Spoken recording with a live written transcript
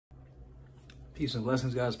Peace and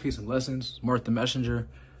blessings, guys. Peace and blessings. Mark the Messenger.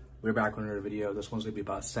 We're back with another video. This one's going to be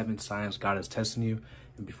about 7 signs God is testing you.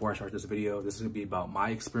 And before I start this video, this is going to be about my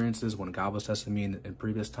experiences when God was testing me in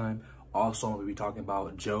previous time. Also, I'm going to be talking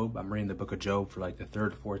about Job. I'm reading the book of Job for like the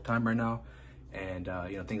 3rd or 4th time right now. And,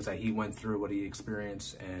 things that he went through, what he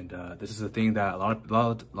experienced. And this is a thing that a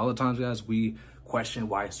lot of times, guys, we question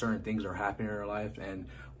why certain things are happening in our life. And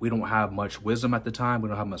we don't have much wisdom at the time. We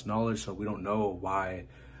don't have much knowledge. So we don't know why.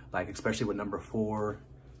 Like, especially with number 4,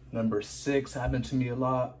 number 6 happened to me a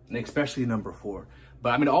lot, and especially number 4. But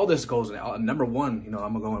I mean, all this goes in number 1, I'm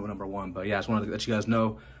gonna go in with number 1. But yeah, I just wanted to let you guys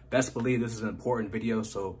know, best believe this is an important video.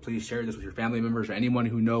 So please share this with your family members or anyone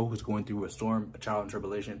who know who's going through a storm, a trial and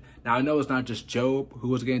tribulation. Now, I know it's not just Job who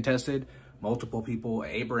was getting tested. Multiple people,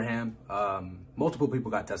 Abraham, multiple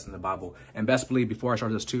people got tested in the Bible. And best believe, before I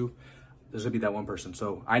start this too, there's gonna be that one person.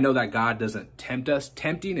 So I know that God doesn't tempt us.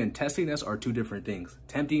 Tempting and testing us are two different things.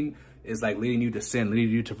 Tempting is like leading you to sin,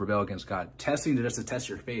 leading you to rebel against God. Testing is just to test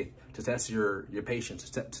your faith, to test your patience,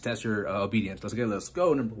 to test your obedience. Let's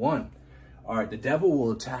go. Number 1. All right, the devil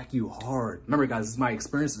will attack you hard. Remember, guys, this is my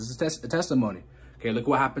experience. This is a testimony. Okay, look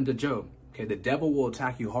what happened to Job. Okay, the devil will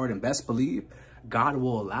attack you hard, and best believe God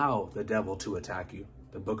will allow the devil to attack you.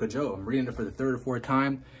 The book of Job. I'm reading it for the 3rd or 4th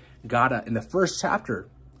time. God, in the 1st chapter,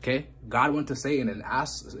 okay, God went to Satan and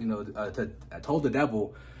asked, told the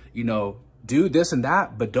devil, do this and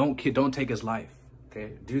that, but don't take his life.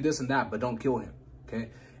 Okay, do this and that, but don't kill him. Okay,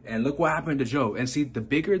 and look what happened to Job. And see, this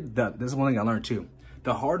is one thing I learned too.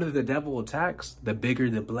 The harder the devil attacks, the bigger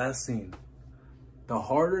the blessing. The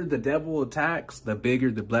harder the devil attacks, the bigger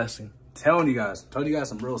the blessing. Telling you guys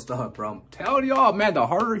some real stuff, bro. I'm telling y'all, man, the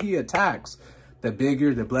harder he attacks, the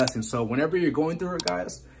bigger the blessing. So whenever you're going through it,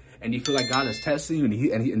 guys, and you feel like God is testing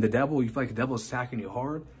you, and the devil, you feel like the devil is attacking you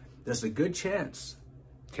hard, there's a good chance.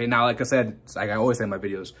 Okay, now, like I said, like I always say in my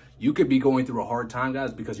videos, you could be going through a hard time,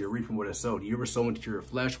 guys, because you're reaping what is sowed. You were sowing to your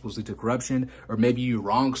flesh, was lead to corruption, or maybe you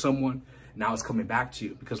wronged someone. Now it's coming back to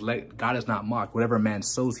you, because God is not mocked. Whatever a man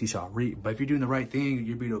sows, he shall reap. But if you're doing the right thing,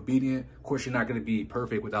 you're being obedient. Of course, you're not going to be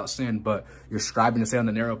perfect without sin, but you're striving to stay on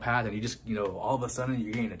the narrow path, and you just, all of a sudden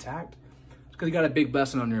you're getting attacked. It's because you got a big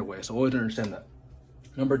blessing on your way. So always understand that.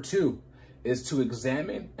 Number 2 is to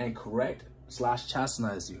examine and correct /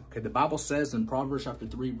 chastise you. Okay, the Bible says in Proverbs chapter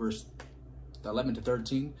 3, verse 11 to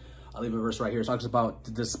 13, I'll leave a verse right here. It talks about,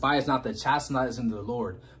 despise not the chastising of the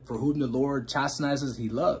Lord, for whom the Lord chastises, he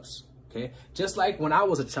loves. Okay, just like when I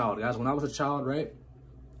was a child, guys, right?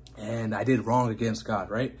 And I did wrong against God,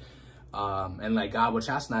 right? And like God would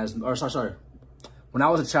chastise me, or sorry. When I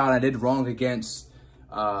was a child, I did wrong against,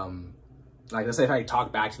 like, let's say if I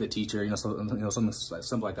talk back to the teacher, something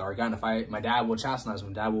simple like that, or I got in a fight, my dad will chastise me.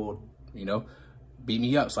 My dad will, beat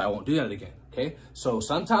me up, so I won't do that again. Okay, so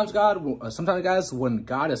sometimes guys, when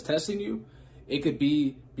God is testing you, it could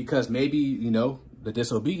be because maybe the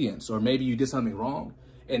disobedience, or maybe you did something wrong,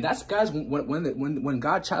 and that's, guys, when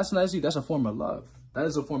God chastises you, that's a form of love. That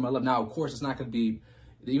is a form of love. Now, of course, it's not going to be.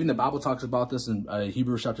 Even the Bible talks about this in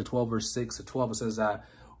Hebrews chapter 12, verse 6 to 12. It says that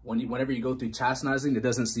whenever you go through chastising, it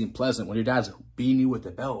doesn't seem pleasant. When your dad's beating you with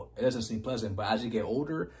the belt, it doesn't seem pleasant. But as you get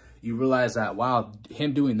older, you realize that, wow,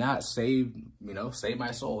 him doing that saved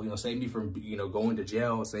my soul, saved me from, going to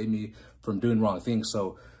jail, saved me from doing wrong things.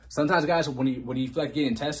 So sometimes, guys, when you feel like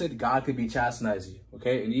getting tested, God could be chastising you,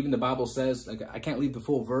 okay? And even the Bible says, like, I can't leave the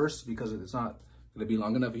full verse because it's not going to be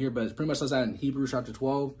long enough here, but it pretty much says that in Hebrews chapter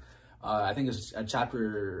 12. I think it's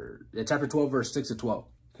chapter 12, verse 6 to 12,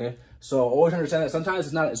 okay? So always understand that sometimes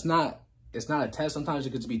it's not a test. Sometimes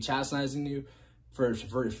it could be chastising you for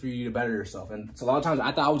you to better yourself. And so a lot of times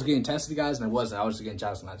I thought I was getting tested, guys, and I wasn't. I was just getting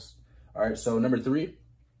chastised. All right, so number 3,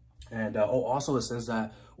 and also it says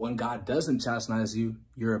that when God doesn't chastise you,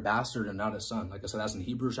 you're a bastard and not a son. Like I said, that's in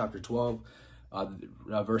Hebrews chapter 12,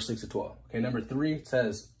 verse 6 to 12. Okay, number 3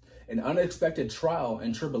 says, an unexpected trial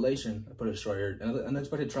and tribulation, I put it short here, an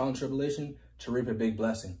unexpected trial and tribulation to reap a big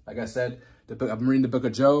blessing. Like I said, I'm reading the book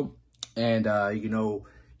of Job, and,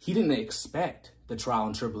 he didn't expect the trial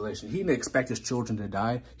and tribulation. He didn't expect his children to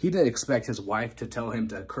die. He didn't expect his wife to tell him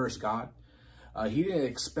to curse God. He didn't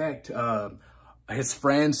expect his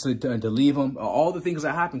friends to leave him. All the things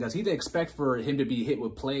that happened, guys. He didn't expect for him to be hit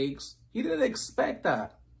with plagues. He didn't expect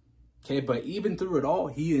that. Okay, but even through it all,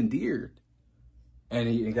 he endured.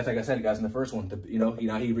 And like I said, guys, in the first one,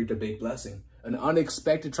 he reaped a big blessing. An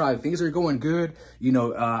unexpected trial. Things are going good.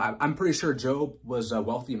 I'm pretty sure Job was a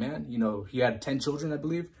wealthy man. He had 10 children, I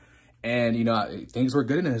believe. And, things were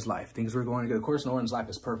good in his life. Things were going good. Of course, no one's life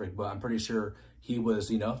is perfect, but I'm pretty sure he was,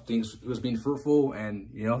 he was being fruitful, and,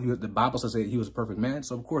 the Bible says that he was a perfect man.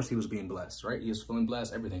 So, of course, he was being blessed, right? He was feeling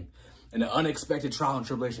blessed, everything. and an unexpected trial and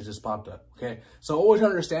tribulation just popped up, okay? So always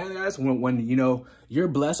understand, guys, when you know, you're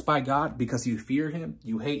blessed by God because you fear him,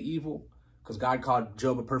 you hate evil, because God called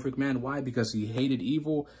Job a perfect man. Why? Because he hated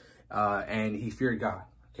evil and he feared God,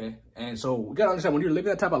 okay? And so we got to understand, when you're living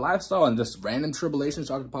that type of lifestyle and just random tribulations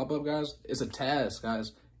start to pop up, guys, it's a test,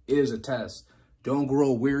 guys. It is a test. Don't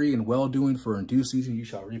grow weary in well-doing, for in due season you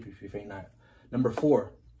shall reap if you faint not. Number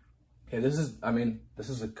 4. Okay, this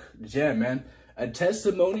is a gem, man. A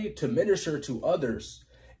testimony to minister to others.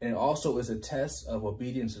 And it also is a test of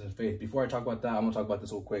obedience and faith. Before I talk about that, I'm going to talk about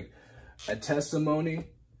this real quick. A testimony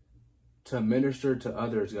to minister to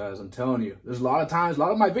others, guys. I'm telling you. There's a lot of times,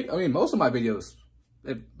 most of my videos,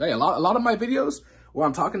 a lot of my videos where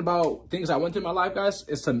I'm talking about things I went through in my life, guys,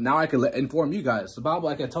 is to now I can inform you guys. The Bible,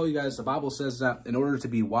 like I tell you guys, the Bible says that in order to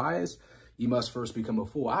be wise, you must first become a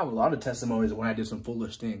fool. I have a lot of testimonies when I did some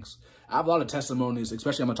foolish things. I have a lot of testimonies,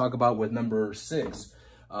 especially I'm going to talk about with number 6.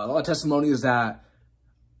 A lot of testimonies that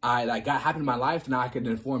got happened in my life. Now I can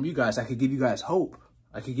inform you guys. I could give you guys hope.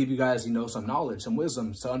 I could give you guys, you know, some knowledge, some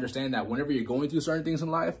wisdom to understand that whenever you're going through certain things in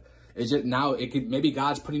life, it's just now maybe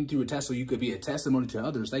God's putting you through a test so you could be a testimony to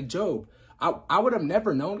others. Like Job. I would have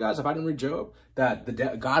never known, guys, if I didn't read Job,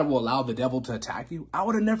 that God will allow the devil to attack you. I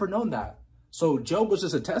would have never known that. So Job was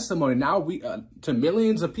just a testimony. Now we to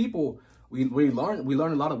millions of people, we learn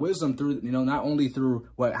a lot of wisdom through, you know, not only through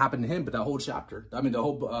what happened to him, but that whole chapter. I mean, the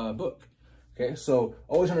whole book. Okay, so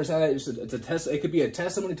always understand that it's a test. It could be a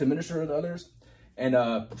testimony to minister to others. And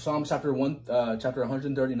Psalms chapter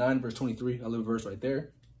 139, verse 23. I leave a verse right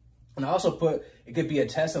there. And I also put it could be a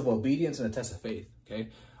test of obedience and a test of faith. Okay,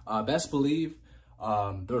 best believe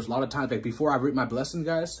there was a lot of times, like before I read my blessing,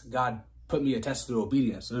 guys, God put me a test through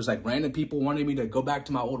obedience. There's like random people wanting me to go back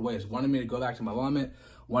to my old ways, wanting me to go back to my vomit,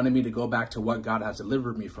 wanting me to go back to what God has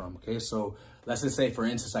delivered me from. Okay, so let's just say, for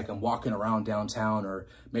instance, like I'm walking around downtown, or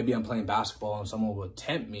maybe I'm playing basketball and someone will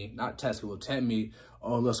tempt me, not test, but will tempt me,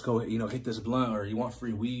 oh, let's go, you know, hit this blunt, or you want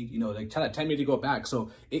free weed, you know, they try to tempt me to go back.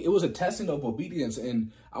 So it was a testing of obedience.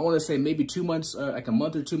 And I want to say maybe 2 months, like a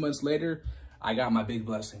month or 2 months later, I got my big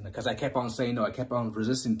blessing because I kept on saying no. I kept on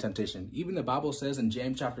resisting temptation. Even the Bible says in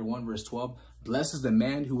James chapter 1, verse 12, blessed is the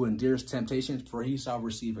man who endures temptation, for he shall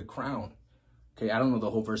receive a crown. Okay, I don't know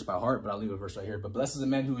the whole verse by heart, but I'll leave a verse right here. But blessed is the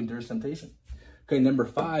man who endures temptation. Okay, number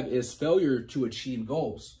 5 is failure to achieve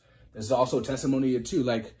goals. This is also a testimony too.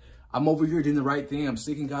 Like, I'm over here doing the right thing. I'm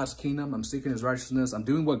seeking God's kingdom. I'm seeking his righteousness. I'm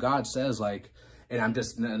doing what God says, like, and I'm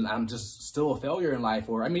just still a failure in life.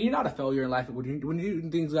 Or, I mean, you're not a failure in life. When you do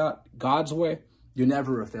things God's way, you're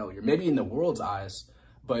never a failure. Maybe in the world's eyes,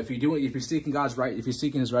 but if you're seeking if you're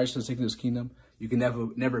seeking his righteousness, seeking his kingdom, you can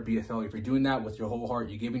never be a failure. If you're doing that with your whole heart,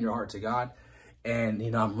 you're giving your heart to God. And,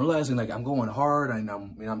 you know, I'm realizing, like, I'm going hard, and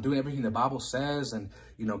I'm doing everything the Bible says. And,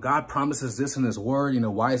 you know, God promises this in his word. You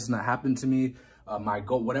know, why is this not happening to me? My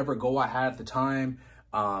goal, whatever goal I had at the time,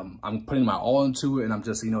 I'm putting my all into it. And I'm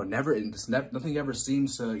just, you know, nothing ever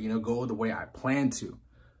seems to, you know, go the way I plan to.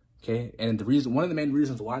 Okay. And one of the main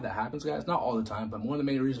reasons why that happens, guys, not all the time, but one of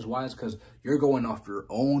the main reasons why is because you're going off your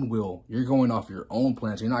own will. You're going off your own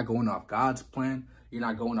plans. You're not going off God's plan. You're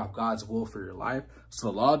not going off God's will for your life. So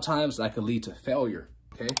a lot of times that could lead to failure.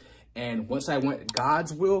 Okay. And once I went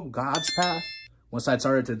God's will, God's path, once I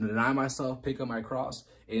started to deny myself, pick up my cross,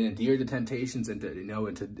 and endure the temptations, and to, you know,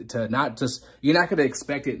 and to not just, you're not going to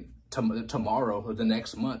expect it tomorrow or the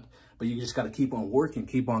next month, but you just got to keep on working,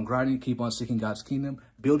 keep on grinding, keep on seeking God's kingdom,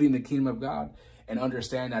 building the kingdom of God, and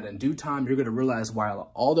understand that in due time, you're going to realize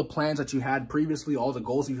while all the plans that you had previously, all the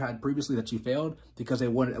goals you had previously, that you failed because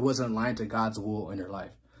it wasn't aligned to God's will in your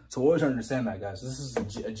life. So always understand that, guys. This is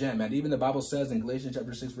a gem, man. Even the Bible says in Galatians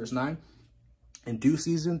chapter 6, verse 9, in due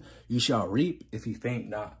season, you shall reap if you faint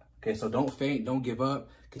not. Okay, so don't faint, don't give up.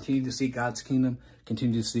 Continue to seek God's kingdom,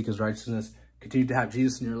 continue to seek his righteousness, continue to have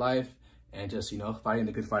Jesus in your life, and just, you know, fighting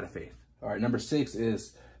the good fight of faith. All right, number 6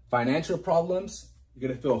 is financial problems. You're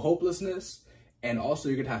going to feel hopelessness, and also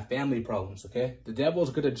you're going to have family problems, okay? The devil's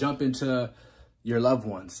going to jump into your loved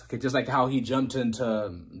ones, okay? Just like how he jumped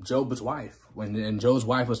into Job's wife and Job's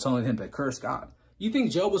wife was telling him to curse God. You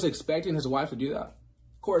think Job was expecting his wife to do that?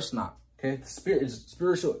 Of course not, okay? The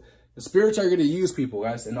spirits are going to use people,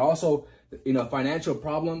 guys. And also, you know, financial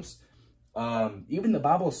problems. Even the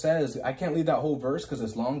Bible says, I can't read that whole verse because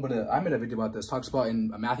it's long, but I made a video about this. It talks about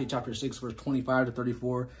in Matthew chapter 6, verse 25 to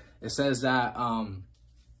 34. It says that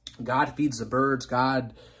God feeds the birds,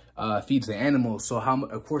 God feeds the animals. So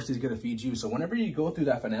of course he's going to feed you. So whenever you go through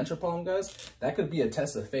that financial problem, guys, that could be a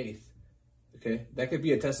test of faith. Okay, that could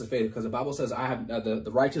be a test of faith because the Bible says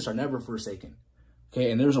the righteous are never forsaken. Okay,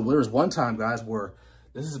 and there was one time, guys, where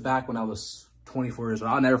this is back when I was 24 years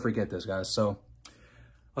old. I'll never forget this, guys. So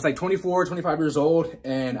was like 24, 25 years old,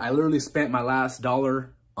 and I literally spent my last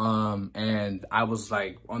dollar. And I was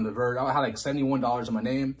like on the verge. I had like $71 in my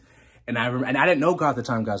name, and I didn't know God at the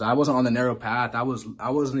time, guys. I wasn't on the narrow path. I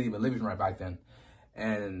wasn't even living right back then.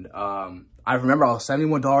 And I remember I was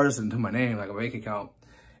 $71 into my name, like a bank account,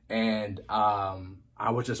 and I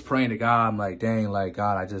was just praying to God. I'm like, dang, like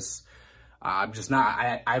God, I'm just not.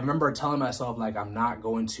 I remember telling myself like I'm not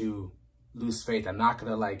going to lose faith. I'm not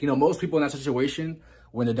gonna, like, you know, most people in that situation,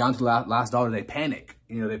 when they're down to the last dollar, they panic.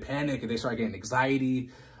 You know, they panic and they start getting anxiety.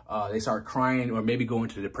 They start crying or maybe go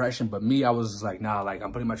into depression. But me, I was just like, nah, like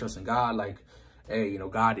I'm putting my trust in God. Like, hey, you know,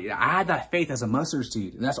 God, I had that faith as a mustard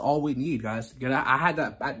seed, and that's all we need, guys. I had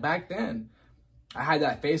that back then. I had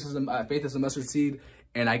that faith as a mustard seed,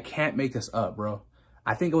 and I can't make this up, bro.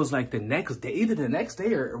 I think it was like the next day, either the next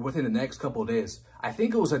day or within the next couple of days. I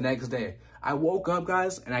think it was the next day. I woke up,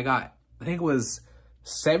 guys, and I got, I think it was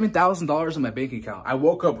 $7,000 in my bank account. I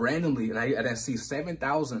woke up randomly and I see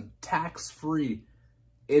 $7,000 tax-free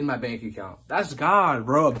in my bank account. That's God,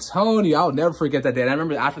 bro. I'm telling you, I'll never forget that day. And I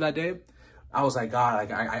remember after that day, I was like, God,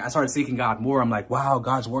 like I started seeking God more. I'm like, wow,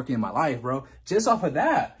 God's working in my life, bro. Just off of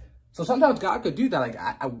that. So sometimes God could do that. Like,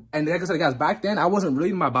 and like I said, guys, back then I wasn't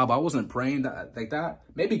reading my Bible. I wasn't praying like that.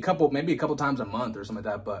 Maybe a couple times a month or something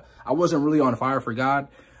like that. But I wasn't really on fire for God.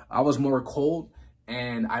 I was more cold.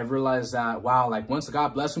 And I realized that, wow, like once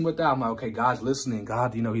God blessed me with that, I'm like, okay, God's listening.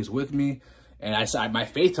 God, you know, he's with me. And my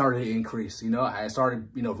faith started to increase. You know, I started,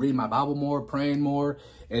 you know, reading my Bible more, praying more.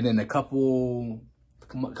 And then a couple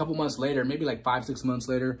months later, maybe like 5-6 months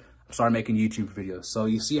later, I started making YouTube videos. So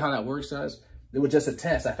you see how that works, guys? It was just a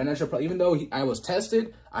test. Even though I was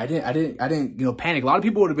tested, I didn't, you know, panic. A lot of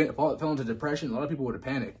people would have fell into depression. A lot of people would have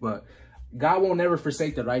panicked, but God won't never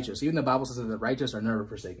forsake the righteous. Even the Bible says that the righteous are never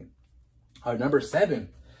forsaken. Number 7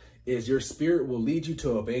 is your spirit will lead you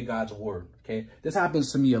to obey God's word. Okay. This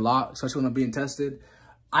happens to me a lot, especially when I'm being tested.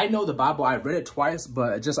 I know the Bible, I've read it twice,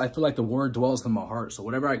 but I feel like the word dwells in my heart. So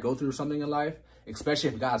whenever I go through something in life, especially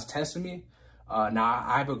if God's testing me, now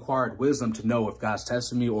I've acquired wisdom to know if God's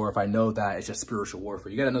testing me or if I know that it's just spiritual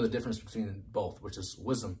warfare. You got to know the difference between both, which is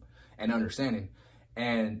wisdom and understanding.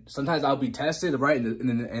 And sometimes I'll be tested, right?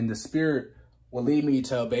 And the spirit will lead me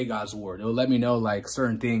to obey God's word. It will let me know like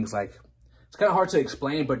certain things, like it's kind of hard to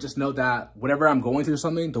explain, but just know that whenever I'm going through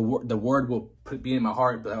something, the word will be in my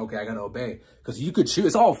heart, but like, okay, I got to obey. Because you could choose.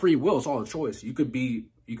 It's all free will. It's all a choice. You could be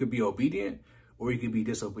obedient or you could be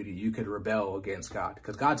disobedient. You could rebel against God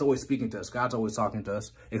because God's always speaking to us. God's always talking to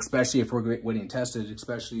us, especially if we're getting tested,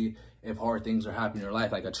 especially if hard things are happening in your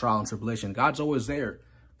life, like a trial and tribulation. God's always there.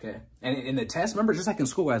 Okay. And in the test, remember, just like in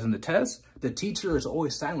school, guys, in the test, the teacher is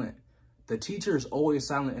always silent. The teacher is always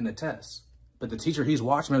silent in the test. But the teacher, he's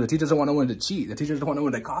watching. Remember, the teacher doesn't want no one to cheat. The teacher doesn't want no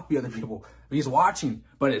one to copy other people. He's watching,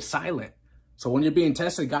 but it's silent. So when you're being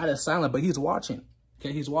tested, God is silent, but he's watching.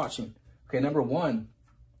 Okay, he's watching. Okay, number 1,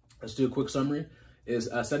 let's do a quick summary. Is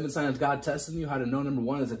 7 signs God testing you. How to know. Number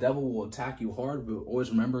 1 is the devil will attack you hard, but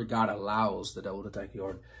always remember God allows the devil to attack you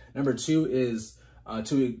hard. Number 2 is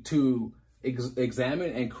to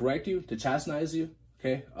examine and correct you, to chastise you.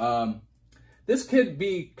 Okay. This could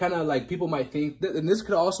be kind of like people might think, and this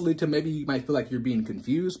could also lead to maybe you might feel like you're being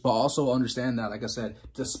confused, but also understand that, like I said,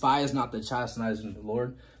 despise not the chastising of the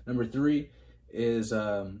Lord. Number 3 is,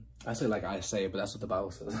 I say like I say, but that's what the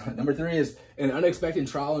Bible says. Number 3 is an unexpected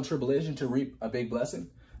trial and tribulation to reap a big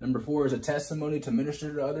blessing. Number 4 is a testimony to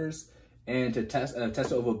minister to others and to test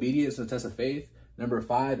of obedience and a test of faith. Number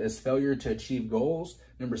 5 is failure to achieve goals.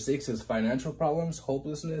 Number 6 is financial problems,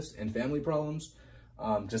 hopelessness, and family problems.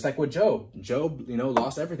 Just like with Job. Job, you know,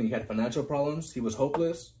 lost everything. He had financial problems. He was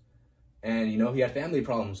hopeless. And, you know, he had family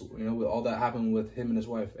problems, you know, with all that happened with him and his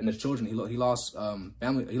wife and his children. He lost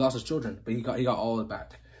family. He lost his children, but he got all of it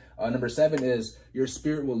back. Number 7 is your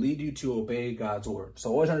spirit will lead you to obey God's word. So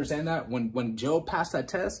always understand that when Job passed that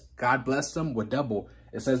test, God blessed him with double.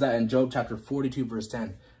 It says that in Job chapter 42, verse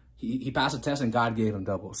 10. He passed the test and God gave him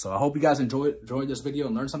double. So I hope you guys enjoyed this video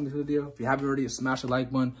and learned something from the video. If you haven't already, smash the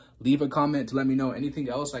like button. Leave a comment to let me know anything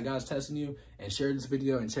else that God's testing you. And share this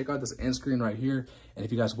video and check out this end screen right here. And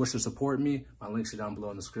if you guys wish to support me, my links are down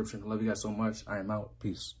below in the description. I love you guys so much. I am out.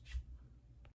 Peace.